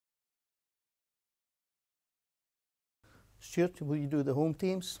Stuart, will you do the home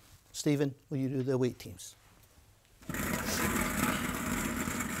teams? Stephen, will you do the away teams?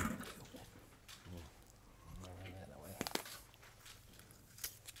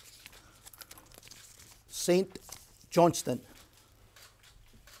 St. Johnstone.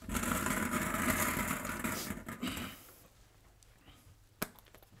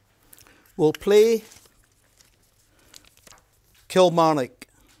 Will play Kilmarnock.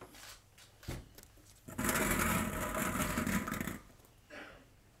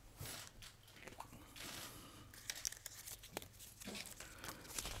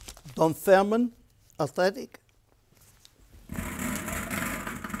 Dunfermline Athletic.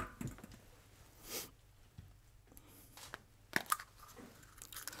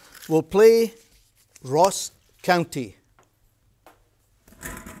 Will play Ross County.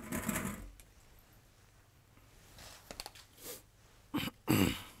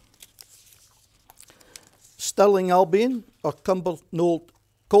 Stirling Albion or Cumbernauld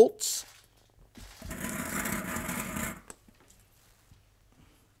Colts.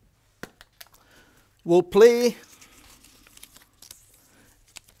 Will play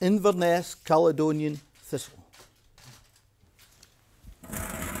Inverness Caledonian Thistle.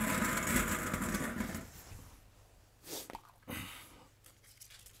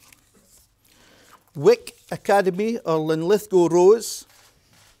 Wick Academy or Linlithgow Rose.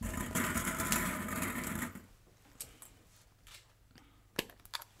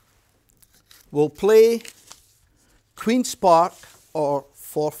 Will play Queen's Park or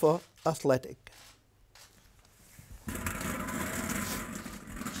Forfar Athletic.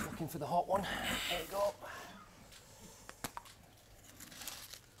 Just looking for the hot one. There you go.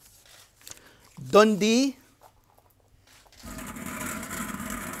 Dundee.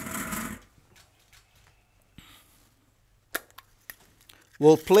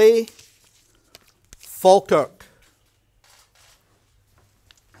 Will play Falkirk.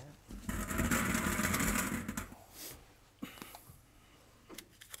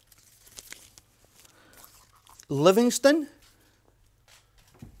 Livingston.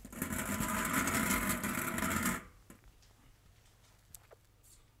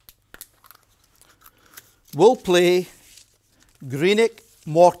 Will play Greenock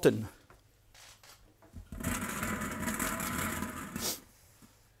Morton.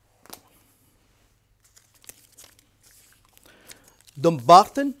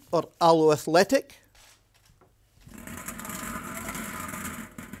 Dumbarton or Alloa Athletic.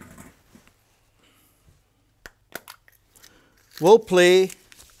 Will play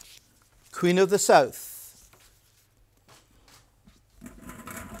Queen of the South.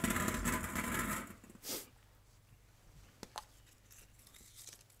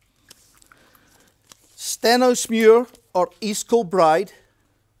 Stenhousemuir or East Kilbride.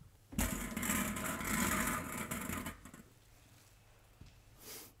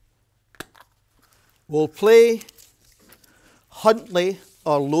 Will play Huntly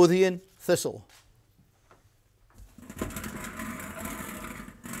or Lothian Thistle.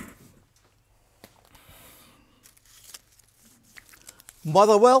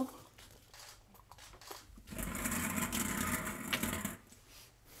 Motherwell.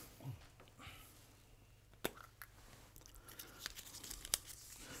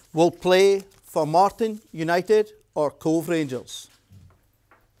 Will play Formartine United or Cove Rangers.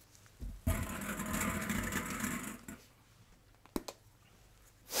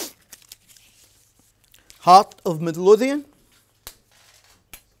 Heart of Midlothian.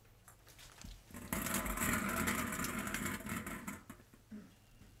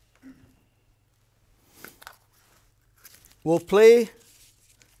 Will play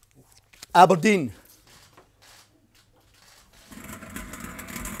Aberdeen.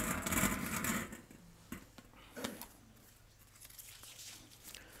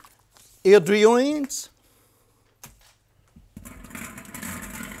 Airdrieonians.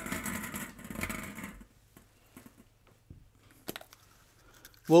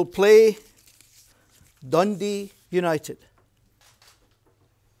 Will play Dundee United.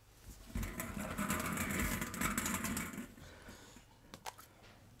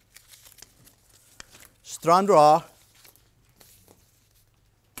 Stranraer.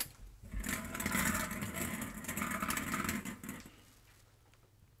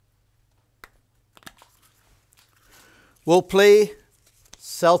 Will play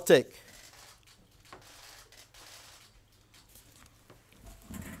Celtic.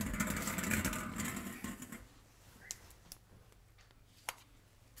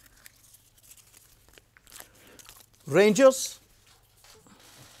 Rangers.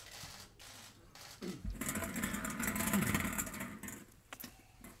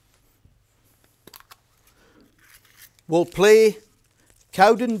 will play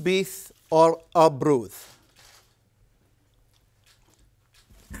Cowdenbeath or Arbroath.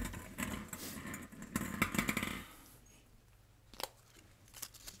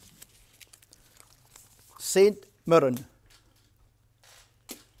 St Mirren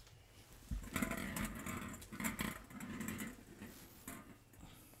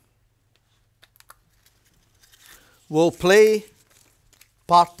will play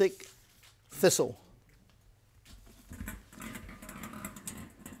Partick Thistle.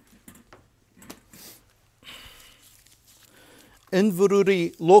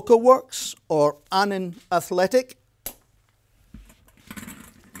 Inverurie Local Works or Annan Athletic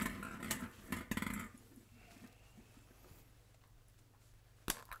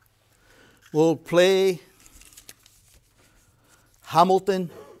will play Hamilton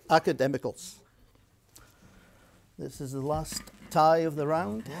Academicals. This is the last tie of the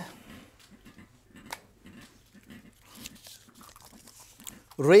round.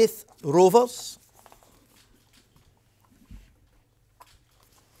 Raith Rovers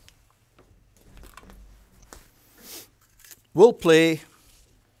will play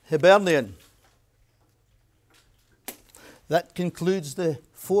Hibernian. That concludes the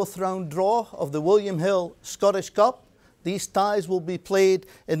fourth round draw of the William Hill Scottish Cup. These ties will be played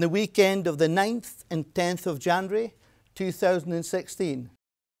in the weekend of the 9th and 10th of January 2016.